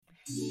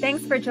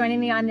Thanks for joining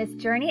me on this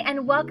journey,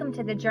 and welcome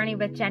to the Journey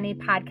with Jenny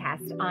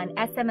podcast on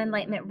SM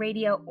Enlightenment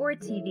Radio or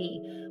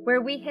TV, where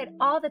we hit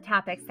all the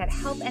topics that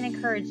help and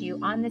encourage you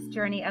on this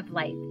journey of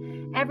life.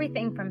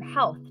 Everything from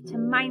health to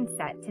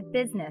mindset to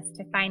business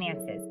to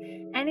finances.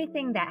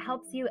 Anything that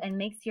helps you and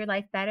makes your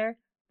life better,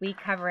 we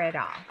cover it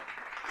all.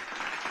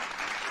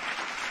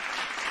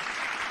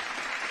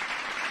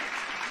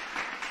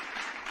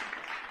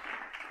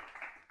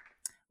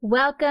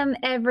 Welcome,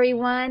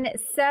 everyone.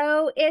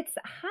 So it's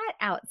hot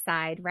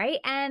outside, right?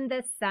 And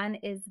the sun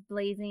is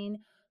blazing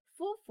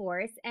full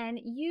force, and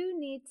you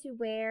need to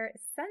wear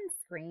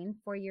sunscreen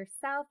for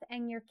yourself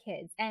and your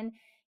kids. And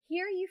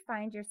here you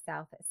find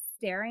yourself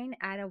staring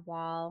at a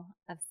wall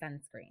of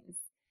sunscreens.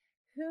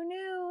 Who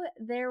knew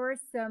there were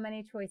so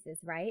many choices,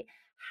 right?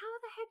 How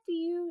the heck do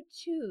you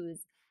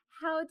choose?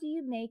 How do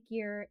you make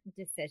your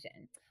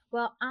decision?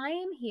 Well, I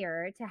am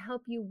here to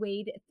help you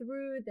wade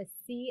through the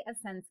sea of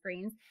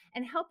sunscreens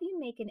and help you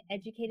make an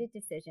educated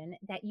decision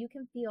that you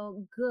can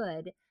feel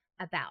good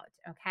about,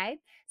 okay?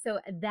 So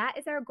that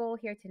is our goal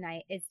here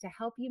tonight, is to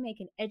help you make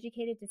an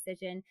educated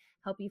decision,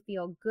 help you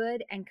feel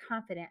good and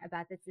confident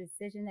about the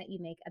decision that you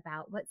make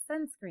about what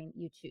sunscreen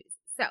you choose.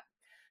 So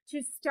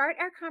to start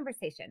our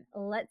conversation,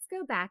 let's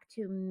go back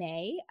to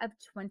May of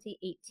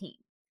 2018.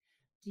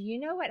 Do you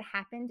know what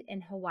happened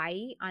in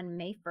Hawaii on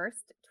May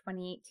 1st,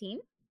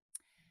 2018?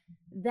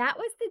 That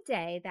was the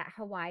day that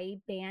Hawaii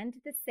banned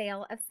the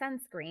sale of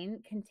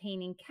sunscreen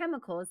containing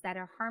chemicals that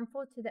are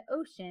harmful to the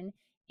ocean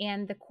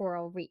and the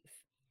coral reef.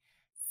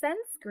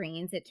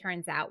 Sunscreens, it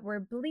turns out,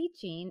 were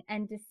bleaching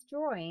and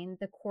destroying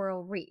the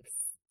coral reefs.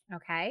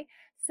 Okay,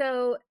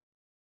 so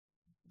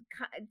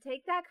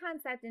take that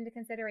concept into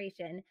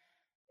consideration.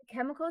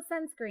 Chemical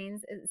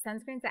sunscreens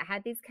that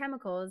had these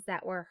chemicals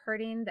that were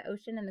hurting the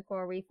ocean and the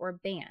coral reef,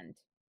 were banned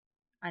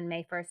on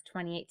May 1st,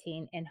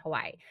 2018 in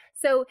Hawaii.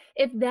 So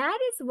if that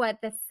is what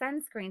the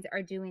sunscreens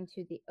are doing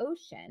to the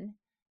ocean,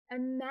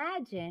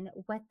 imagine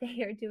what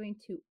they are doing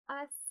to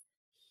us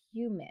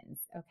humans,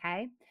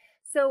 okay?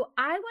 So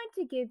I want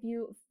to give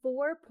you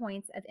 4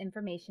 points of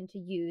information to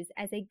use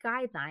as a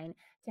guideline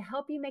to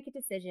help you make a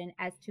decision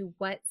as to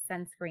what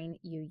sunscreen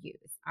you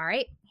use. All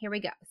right, here we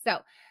go. So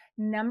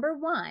number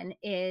 1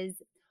 is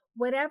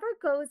whatever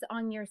goes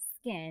on your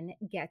skin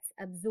gets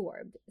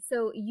absorbed.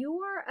 So you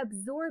are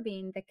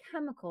absorbing the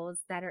chemicals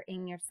that are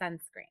in your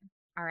sunscreen.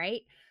 All right.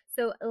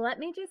 So let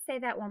me just say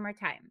that one more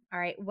time. All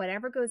right.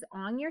 Whatever goes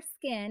on your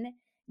skin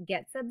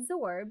gets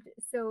absorbed.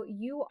 So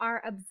you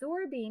are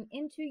absorbing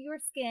into your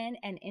skin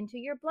and into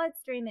your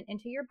bloodstream and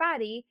into your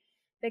body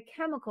the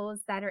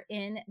chemicals that are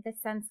in the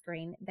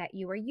sunscreen that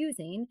you are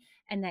using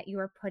and that you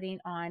are putting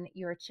on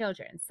your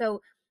children.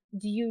 So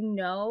do you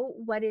know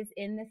what is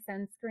in the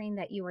sunscreen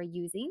that you are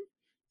using?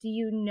 Do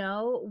you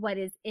know what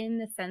is in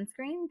the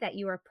sunscreen that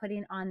you are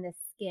putting on the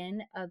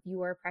skin of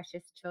your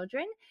precious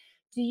children?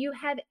 Do you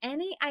have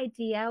any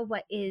idea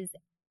what it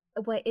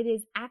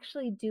is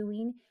actually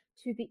doing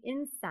to the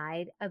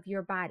inside of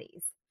your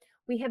bodies?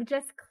 We have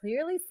just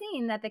clearly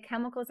seen that the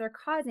chemicals are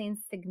causing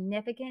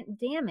significant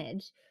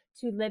damage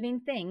to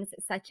living things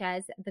such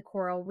as the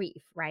coral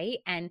reef, right?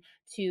 And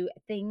to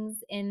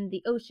things in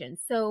the ocean.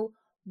 So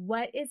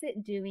what is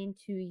it doing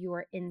to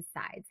your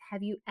insides?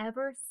 Have you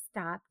ever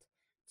stopped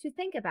to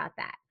think about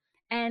that?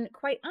 And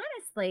quite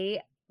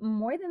honestly,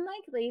 more than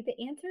likely,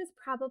 the answer is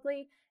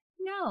probably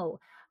no,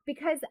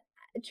 because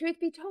truth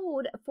be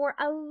told, for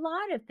a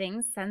lot of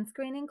things,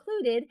 sunscreen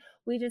included,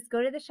 we just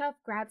go to the shelf,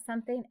 grab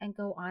something, and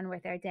go on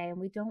with our day. And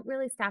we don't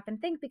really stop and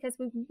think, because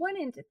we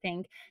wouldn't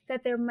think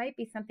that there might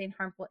be something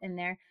harmful in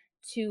there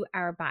to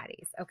our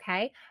bodies.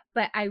 Okay.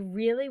 But I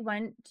really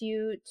want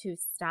you to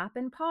stop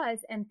and pause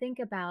and think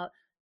about,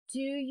 do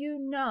you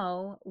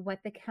know what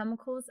the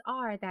chemicals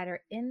are that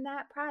are in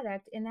that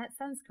product, in that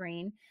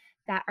sunscreen,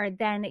 that are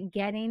then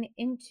getting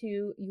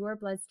into your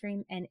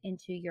bloodstream and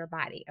into your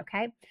body?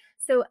 Okay.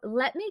 So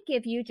let me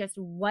give you just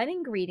one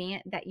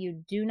ingredient that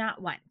you do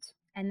not want,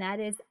 and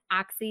that is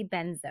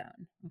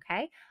oxybenzone.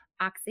 Okay.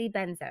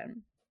 Oxybenzone.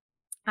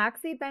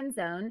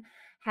 Oxybenzone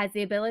has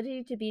the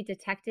ability to be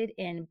detected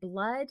in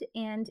blood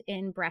and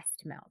in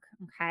breast milk.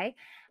 Okay.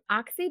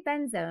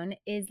 Oxybenzone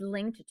is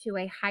linked to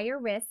a higher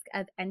risk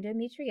of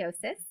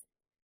endometriosis,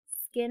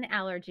 skin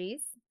allergies,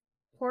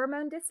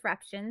 hormone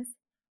disruptions,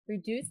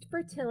 reduced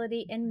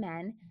fertility in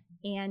men,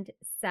 and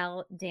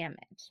cell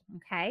damage.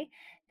 Okay.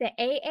 The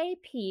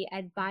AAP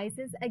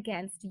advises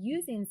against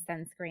using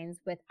sunscreens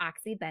with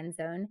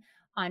oxybenzone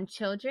on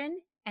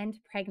children and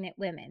pregnant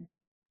women.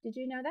 Did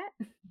you know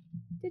that?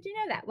 Did you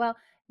know that? Well,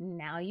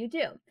 now you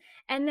do.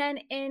 And then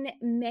in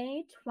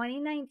May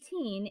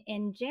 2019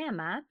 in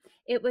JAMA,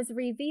 it was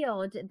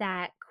revealed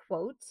that,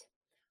 quote,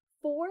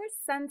 4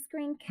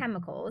 sunscreen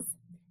chemicals,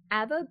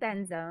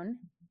 avobenzone,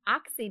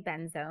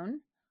 oxybenzone,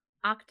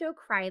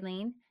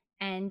 octocrylene,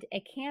 and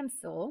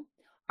acamsul,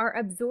 are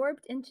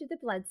absorbed into the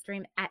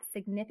bloodstream at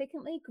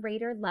significantly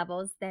greater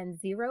levels than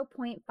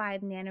 0.5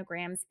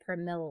 nanograms per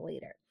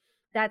milliliter.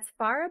 That's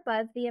far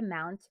above the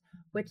amount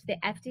which the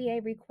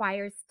FDA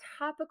requires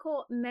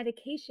topical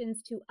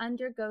medications to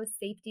undergo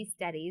safety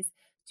studies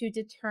to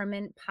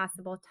determine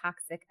possible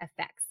toxic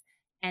effects.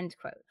 End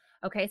quote.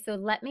 Okay, so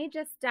let me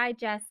just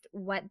digest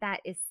what that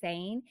is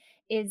saying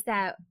is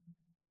that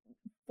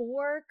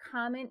four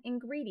common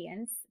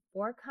ingredients,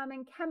 four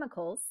common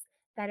chemicals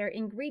that are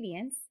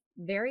ingredients,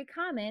 very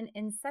common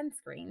in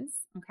sunscreens.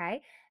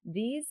 Okay.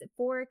 These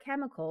four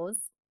chemicals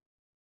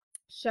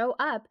show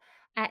up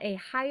at a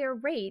higher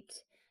rate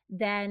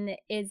than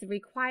is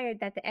required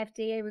that the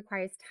FDA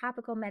requires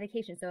topical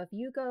medication. So if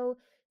you go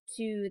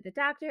to the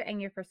doctor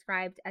and you're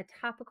prescribed a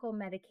topical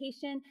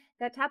medication,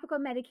 that topical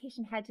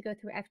medication had to go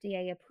through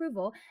FDA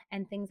approval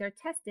and things are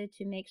tested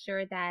to make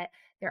sure that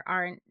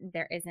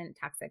there isn't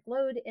toxic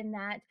load in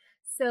that.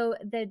 So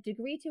the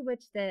degree to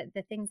which the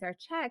things are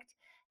checked,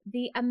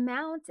 the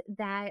amount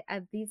that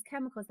of these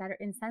chemicals that are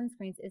in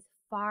sunscreens is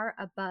far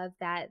above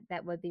that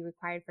would be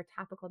required for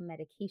topical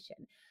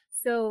medication.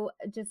 So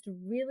just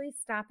really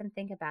stop and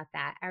think about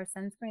that. Our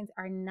sunscreens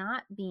are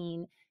not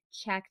being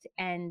checked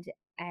and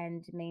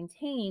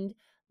maintained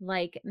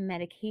like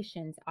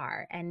medications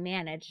are and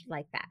managed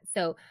like that.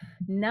 So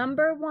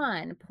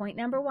point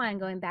number 1,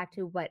 going back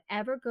to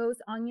whatever goes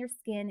on your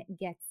skin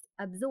gets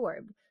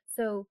absorbed.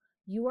 So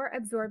you are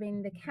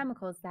absorbing the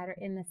chemicals that are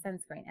in the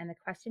sunscreen. And the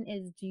question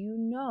is, do you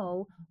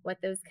know what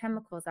those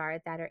chemicals are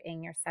that are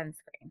in your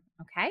sunscreen?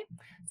 Okay.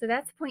 So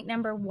that's point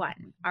number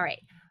 1. All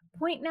right.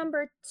 Point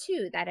number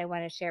 2 that I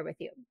want to share with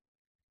you.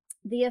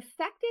 The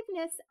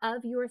effectiveness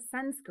of your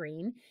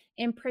sunscreen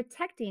in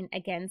protecting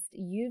against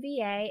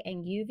UVA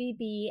and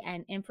UVB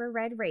and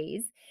infrared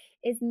rays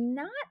is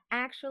not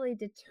actually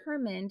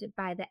determined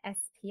by the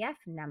SPF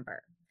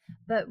number,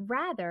 but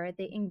rather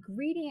the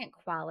ingredient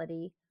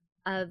quality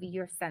of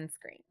your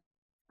sunscreen.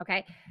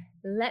 Okay.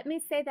 Let me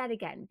say that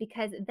again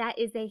because that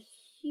is a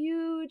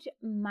huge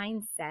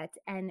mindset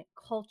and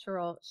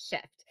cultural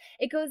shift.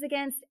 It goes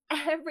against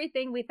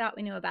everything we thought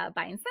we knew about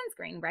buying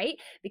sunscreen, right?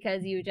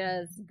 Because you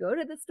just go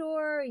to the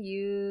store,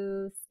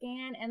 you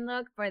scan and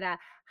look for the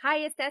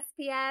highest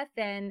SPF,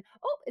 and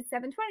oh, it's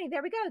 720.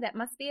 There we go. That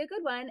must be a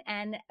good one.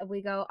 And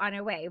we go on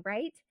our way,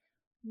 right?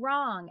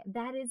 Wrong.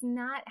 That is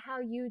not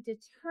how you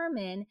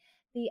determine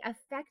the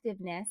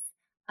effectiveness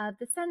of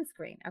the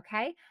sunscreen.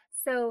 Okay.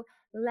 So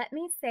let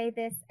me say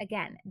this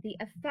again. The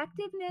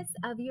effectiveness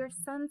of your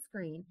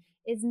sunscreen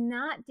is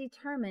not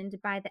determined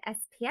by the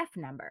SPF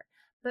number,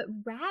 but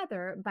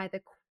rather by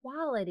the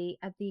quality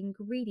of the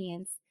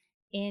ingredients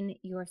in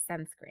your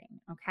sunscreen.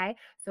 Okay.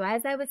 So,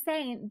 as I was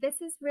saying,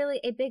 this is really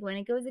a big one.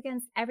 It goes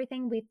against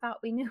everything we thought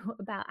we knew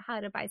about how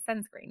to buy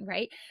sunscreen,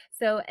 right?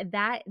 So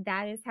that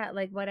is how,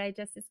 like what I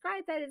just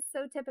described, that is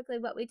so typically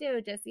what we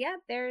do. Just, yeah,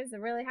 there's a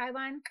really high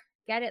one.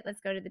 Get it. Let's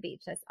go to the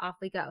beach. Let's off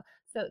we go.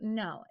 So,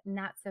 no,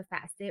 not so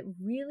fast. It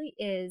really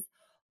is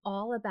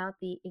all about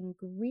the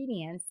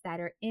ingredients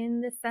that are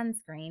in the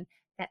sunscreen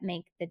that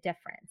make the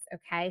difference.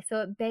 Okay.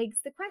 So, it begs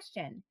the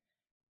question,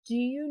 do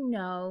you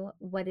know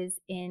what is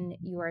in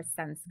your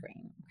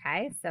sunscreen?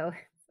 Okay. So,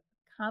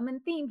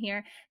 common theme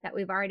here that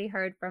we've already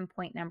heard from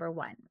point number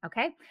 1.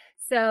 Okay.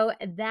 So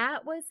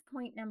that was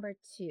point number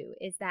 2,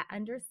 is that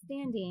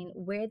understanding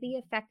where the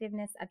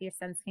effectiveness of your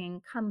sunscreen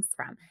comes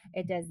from.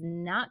 It does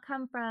not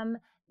come from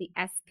the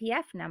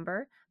SPF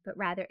number, but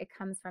rather it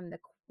comes from the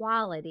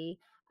quality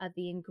of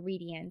the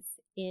ingredients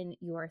in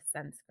your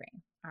sunscreen.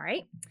 All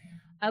right.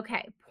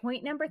 Okay.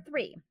 Point number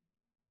 3,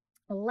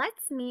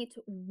 let's meet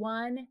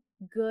one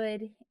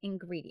good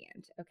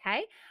ingredient,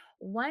 okay?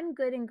 One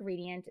good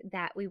ingredient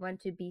that we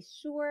want to be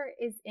sure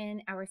is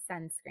in our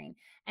sunscreen,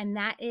 and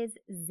that is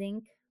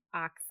zinc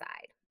oxide,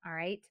 all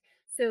right?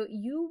 So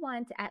you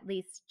want at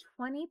least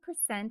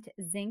 20%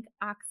 zinc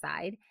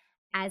oxide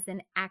as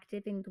an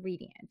active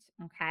ingredient,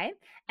 okay?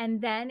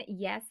 And then,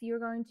 yes, you're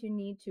going to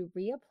need to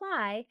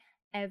reapply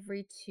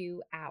every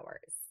 2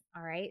 hours.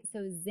 All right.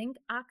 So zinc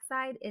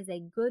oxide is a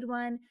good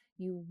one.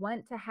 You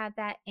want to have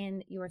that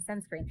in your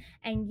sunscreen.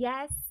 And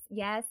yes,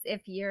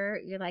 if you're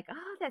like,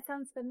 oh, that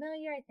sounds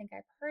familiar. I think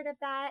I've heard of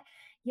that.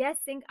 Yes,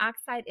 zinc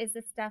oxide is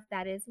the stuff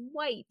that is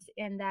white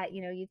and that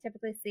you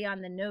typically see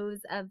on the nose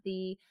of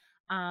the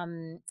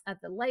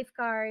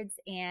lifeguards,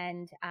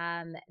 and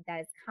that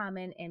is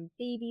common in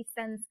baby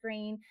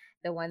sunscreen,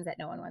 the ones that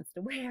no one wants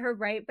to wear,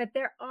 right? But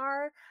there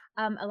are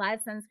a lot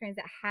of sunscreens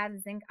that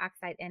have zinc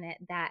oxide in it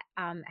that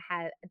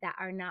that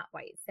are not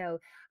white. So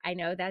I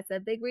know that's a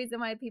big reason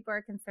why people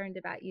are concerned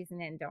about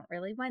using it and don't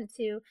really want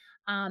to.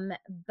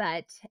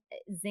 But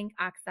zinc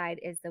oxide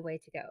is the way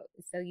to go.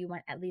 So you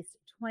want at least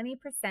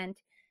 20%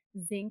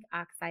 zinc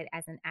oxide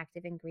as an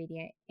active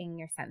ingredient in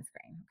your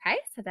sunscreen. Okay,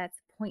 so that's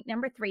point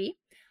number 3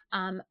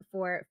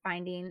 for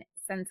finding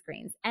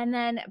sunscreens. And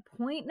then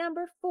point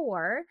number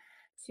 4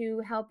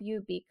 to help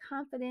you be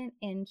confident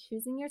in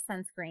choosing your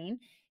sunscreen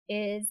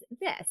is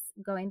this,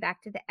 going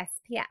back to the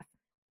SPF.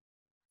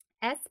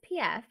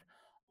 SPF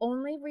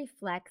only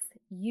reflects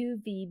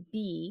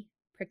UVB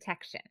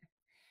protection,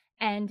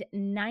 and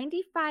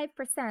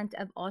 95%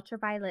 of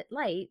ultraviolet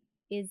light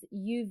is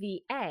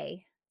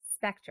UVA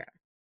spectrum.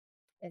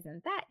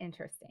 Isn't that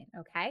interesting?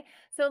 Okay.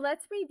 So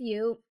let's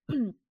review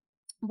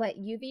what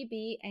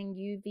UVB and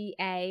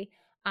UVA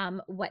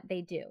what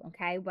they do,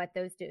 okay? What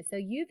those do. So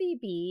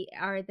UVB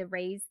are the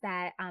rays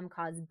that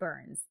cause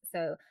burns.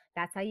 So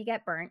that's how you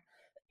get burnt.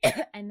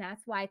 And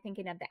that's why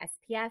thinking of the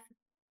SPF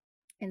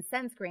and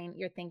sunscreen,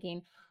 you're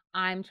thinking,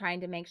 I'm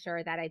trying to make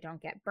sure that I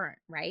don't get burnt,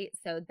 right?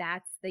 So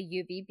that's the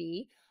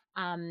UVB.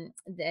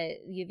 The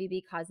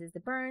UVB causes the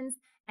burns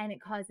and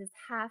it causes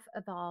half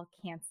of all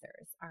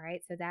cancers. All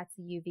right. So that's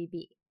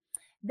UVB.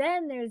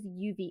 Then there's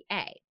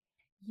UVA.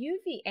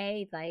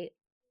 UVA light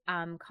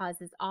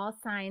causes all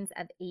signs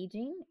of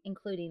aging,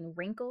 including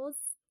wrinkles,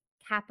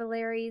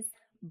 capillaries,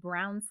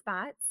 brown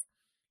spots,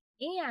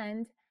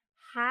 and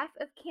half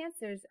of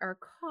cancers are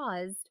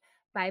caused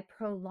by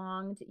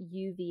prolonged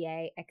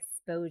UVA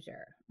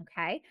exposure.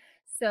 Okay.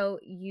 So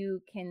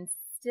you can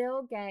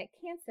still get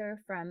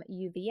cancer from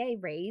UVA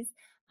rays.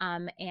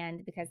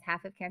 And because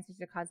half of cancers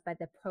are caused by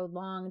the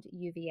prolonged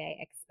UVA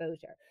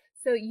exposure.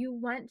 So you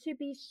want to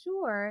be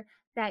sure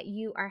that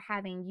you are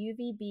having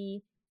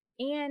UVB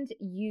and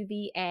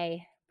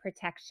UVA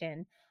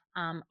protection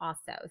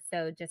also.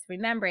 So just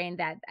remembering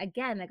that,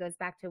 again, that goes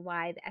back to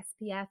why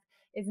the SPF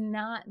is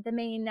not the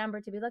main number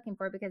to be looking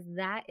for, because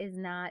that is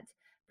not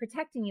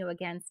protecting you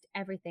against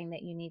everything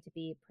that you need to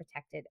be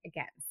protected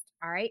against.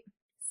 All right.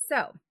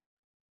 So,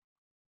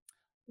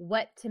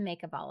 what to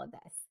make of all of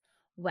this?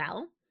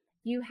 Well,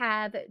 you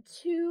have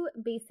two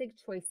basic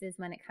choices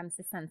when it comes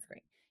to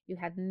sunscreen. You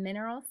have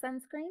mineral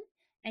sunscreen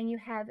and you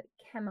have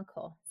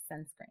chemical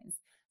sunscreens.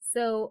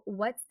 So,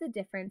 what's the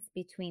difference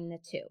between the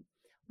two?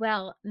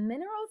 Well,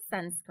 mineral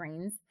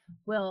sunscreens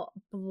will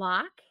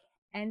block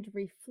and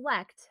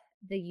reflect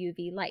the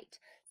UV light.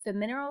 So,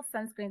 mineral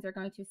sunscreens are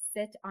going to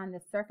sit on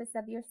the surface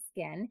of your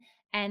skin,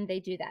 and they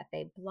do that.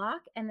 They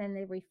block and then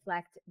they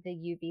reflect the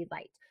UV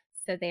light.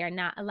 So they are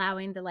not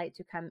allowing the light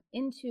to come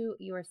into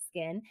your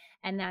skin.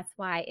 And that's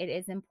why it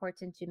is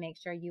important to make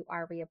sure you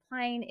are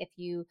reapplying. If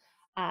you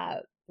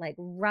like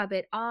rub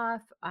it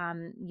off,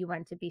 you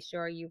want to be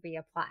sure you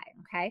reapply.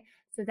 Okay.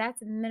 So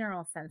that's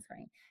mineral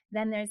sunscreen.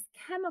 Then there's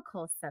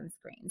chemical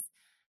sunscreens.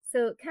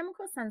 So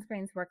chemical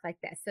sunscreens work like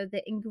this. So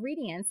the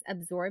ingredients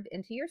absorb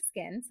into your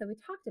skin. So we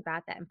talked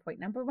about that in point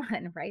number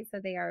one, right? So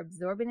they are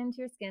absorbing into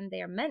your skin.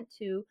 They are meant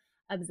to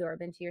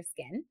absorb into your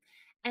skin.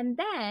 And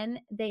then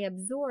they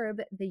absorb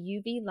the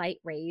UV light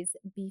rays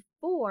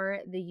before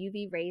the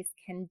UV rays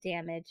can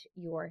damage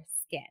your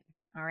skin.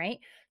 All right.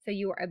 So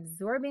you are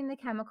absorbing the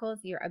chemicals,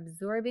 you're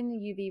absorbing the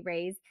UV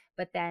rays,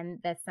 but then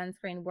the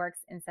sunscreen works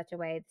in such a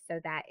way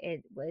so that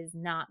it was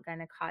not going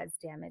to cause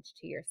damage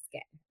to your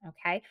skin.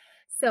 Okay.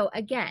 So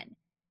again,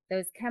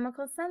 those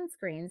chemical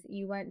sunscreens,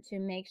 you want to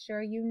make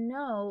sure you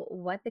know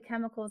what the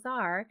chemicals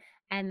are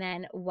and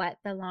then what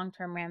the long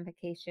term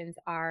ramifications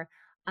are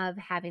of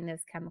having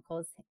those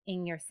chemicals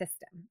in your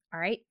system. All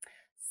right.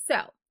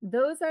 So,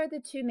 those are the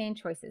two main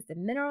choices, the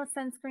mineral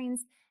sunscreens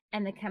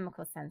and the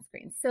chemical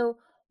sunscreens. So,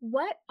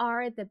 what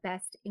are the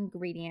best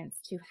ingredients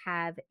to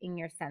have in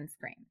your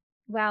sunscreen?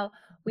 Well,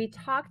 we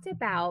talked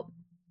about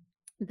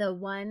the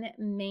one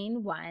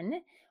main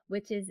one,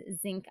 which is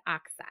zinc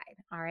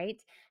oxide. All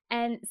right.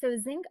 And so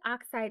zinc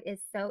oxide is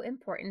so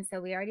important. So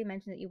we already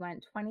mentioned that you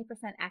want 20%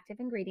 active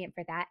ingredient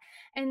for that.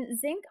 And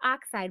zinc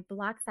oxide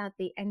blocks out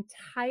the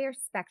entire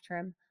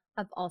spectrum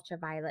of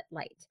ultraviolet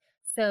light.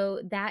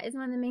 So that is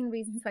one of the main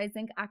reasons why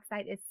zinc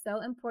oxide is so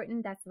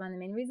important. That's one of the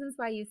main reasons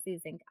why you see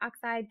zinc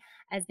oxide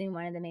as being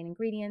one of the main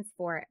ingredients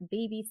for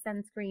baby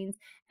sunscreens.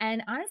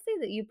 And honestly,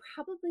 that you've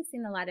probably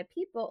seen a lot of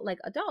people, like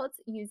adults,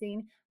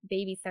 using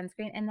baby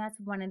sunscreen. And that's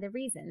one of the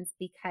reasons,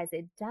 because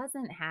it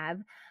doesn't have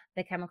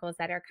the chemicals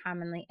that are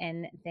commonly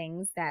in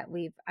things that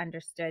we've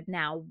understood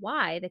now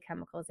why the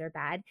chemicals are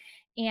bad.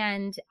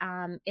 And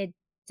it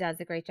does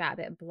a great job.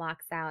 It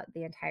blocks out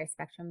the entire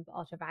spectrum of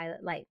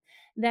ultraviolet light.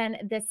 Then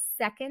the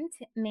second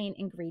main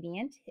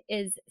ingredient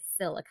is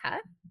silica.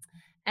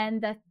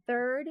 And the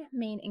third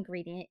main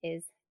ingredient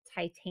is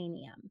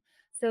titanium.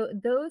 So,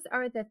 those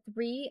are the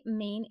three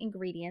main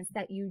ingredients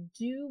that you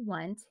do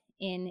want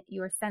in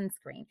your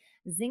sunscreen: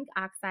 zinc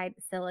oxide,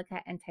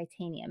 silica, and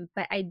titanium.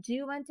 But I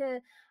do want to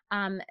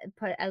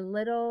put a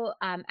little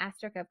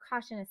asterisk of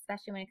caution,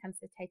 especially when it comes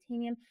to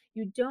titanium.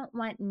 You don't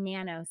want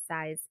nano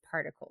size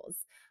particles.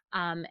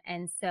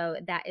 And so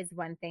that is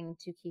one thing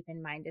to keep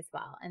in mind as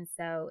well. And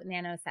so,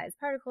 nano size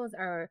particles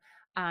are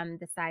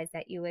the size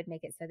that you would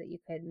make it so that you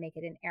could make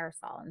it an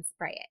aerosol and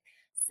spray it.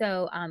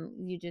 So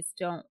you just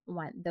don't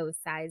want those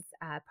size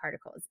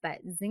particles. But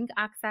zinc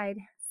oxide,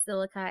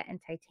 silica, and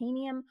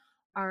titanium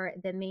are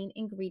the main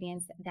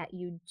ingredients that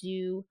you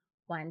do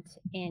want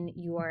in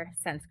your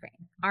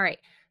sunscreen. All right.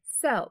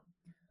 So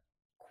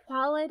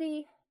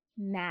quality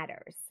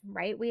matters,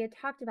 right? We had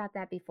talked about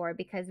that before,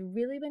 because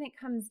really when it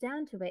comes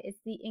down to it, it's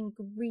the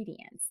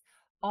ingredients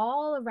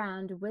all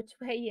around which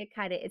way you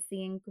cut it. It's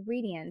the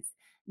ingredients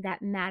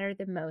that matter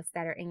the most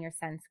that are in your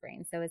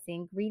sunscreen. So it's the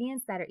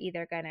ingredients that are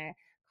either going to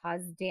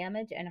cause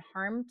damage and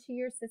harm to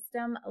your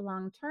system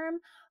long term,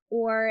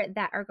 or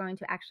that are going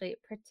to actually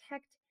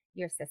protect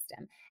your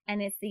system.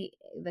 And it's the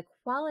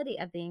quality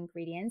of the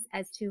ingredients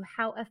as to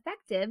how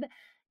effective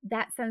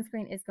that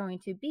sunscreen is going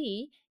to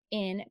be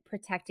in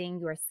protecting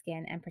your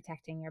skin and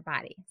protecting your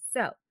body.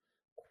 So,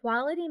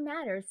 quality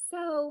matters.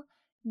 So,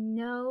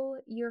 know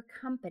your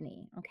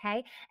company,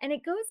 okay? And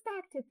it goes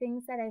back to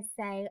things that I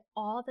say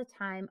all the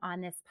time on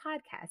this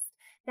podcast,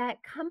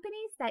 that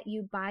companies that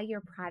you buy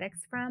your products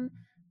from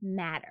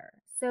matter.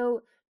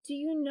 So, do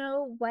you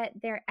know what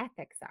their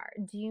ethics are?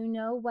 Do you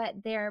know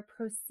what their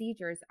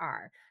procedures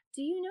are?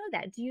 Do you know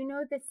that? Do you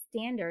know the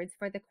standards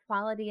for the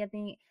quality of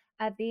the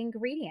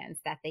ingredients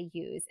that they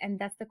use, and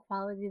thus the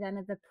quality then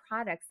of the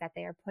products that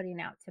they are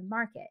putting out to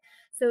market?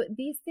 So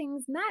these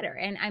things matter.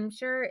 And I'm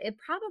sure it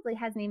probably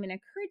hasn't even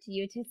occurred to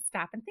you to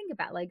stop and think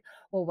about, like,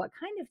 well, what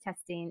kind of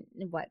testing,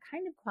 what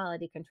kind of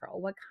quality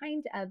control, what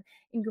kind of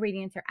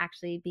ingredients are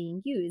actually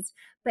being used?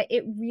 But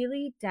it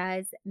really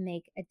does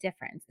make a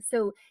difference.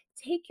 So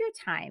take your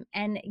time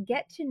and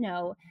get to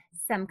know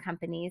some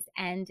companies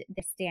and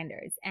the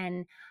standards,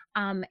 and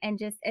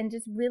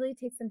just really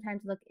take some time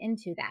to look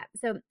into that.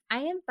 So I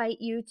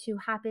invite you to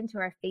hop into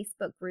our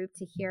Facebook group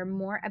to hear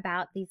more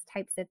about these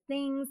types of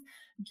things.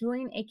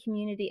 Join a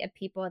community of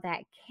people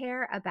that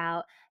care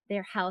about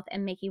their health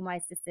and making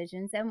wise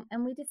decisions,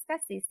 and we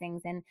discuss these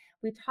things, and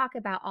we talk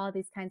about all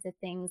these kinds of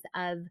things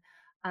of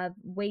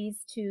ways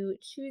to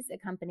choose a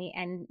company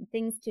and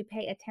things to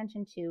pay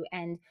attention to,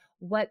 and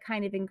what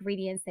kind of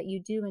ingredients that you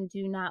do and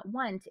do not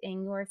want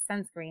in your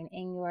sunscreen,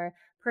 in your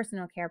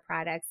personal care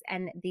products,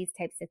 and these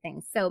types of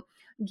things. So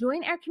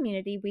join our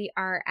community. We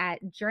are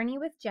at Journey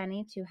with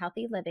Jenny to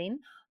Healthy Living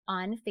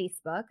on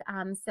Facebook.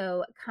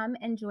 So come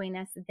and join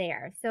us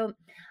there. So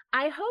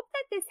I hope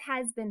that this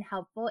has been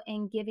helpful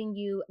in giving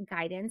you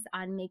guidance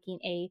on making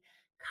a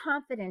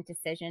confident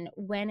decision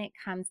when it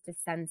comes to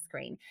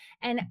sunscreen.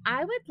 And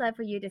I would love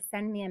for you to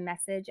send me a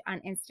message on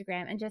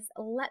Instagram and just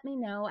let me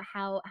know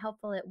how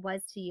helpful it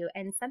was to you.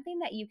 And something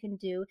that you can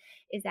do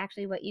is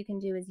actually, what you can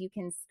do is you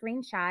can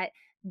screenshot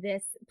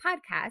this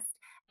podcast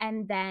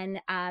and then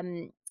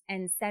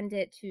and send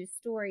it to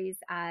stories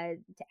and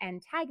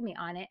tag me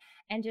on it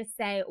and just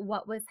say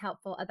what was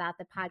helpful about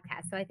the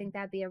podcast. So I think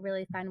that'd be a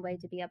really fun way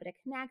to be able to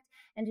connect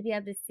and to be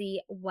able to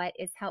see what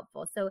is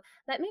helpful. So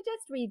let me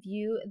just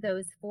review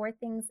those 4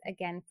 things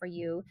again for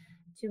you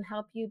to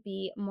help you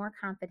be more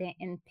confident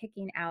in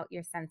picking out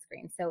your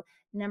sunscreen. So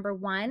number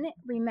 1,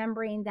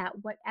 remembering that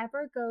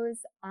whatever goes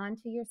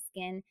onto your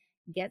skin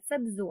gets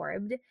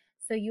absorbed.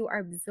 So you are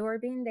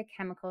absorbing the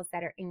chemicals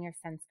that are in your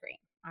sunscreen.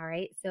 All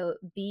right. So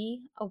be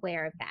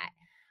aware of that.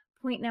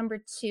 Point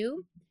number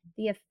 2,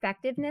 the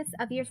effectiveness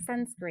of your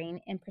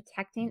sunscreen in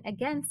protecting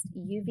against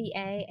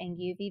UVA and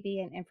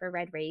UVB and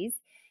infrared rays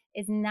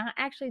is not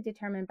actually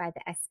determined by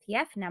the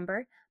SPF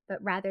number, but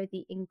rather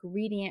the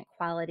ingredient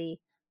quality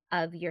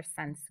of your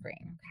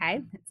sunscreen.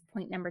 Okay. That's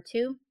point number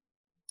 2.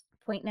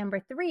 Point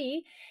number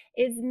 3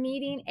 is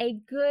meeting a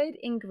good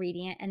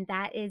ingredient, and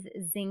that is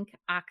zinc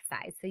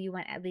oxide. So you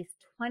want at least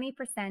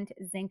 20%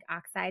 zinc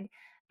oxide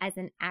as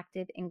an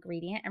active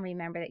ingredient. And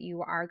remember that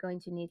you are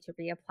going to need to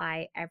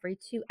reapply every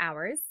 2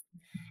 hours.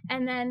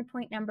 And then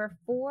point number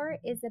 4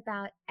 is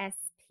about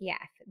SPF,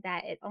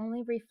 that it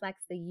only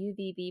reflects the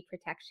UVB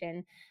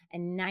protection,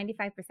 and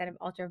 95% of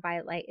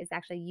ultraviolet light is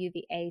actually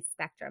UVA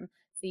spectrum.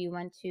 So you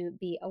want to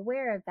be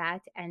aware of that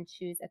and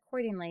choose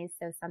accordingly.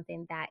 So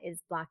something that is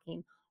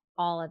blocking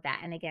all of that.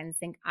 And again,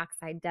 zinc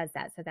oxide does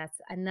that. So that's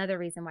another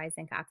reason why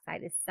zinc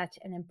oxide is such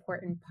an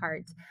important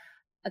part,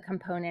 a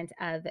component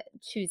of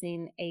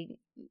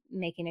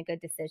making a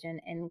good decision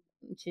and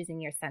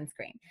choosing your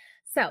sunscreen.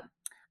 So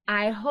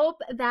I hope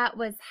that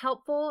was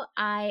helpful.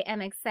 I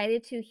am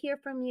excited to hear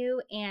from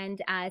you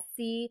and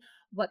see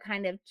what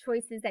kind of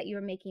choices that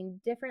you're making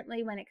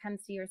differently when it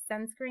comes to your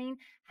sunscreen.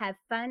 Have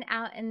fun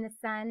out in the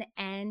sun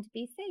and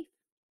be safe.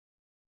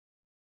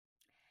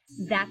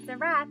 That's a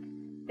wrap.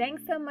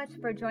 Thanks so much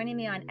for joining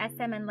me on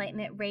SM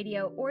Enlightenment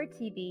Radio or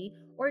TV,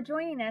 or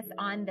joining us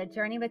on the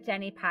Journey with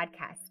Jenny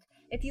podcast.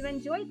 If you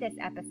enjoyed this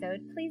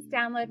episode, please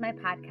download my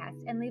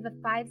podcast and leave a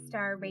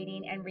 5-star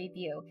rating and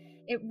review.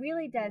 It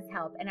really does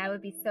help, and I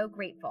would be so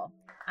grateful.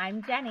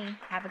 I'm Jenny.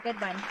 Have a good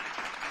one.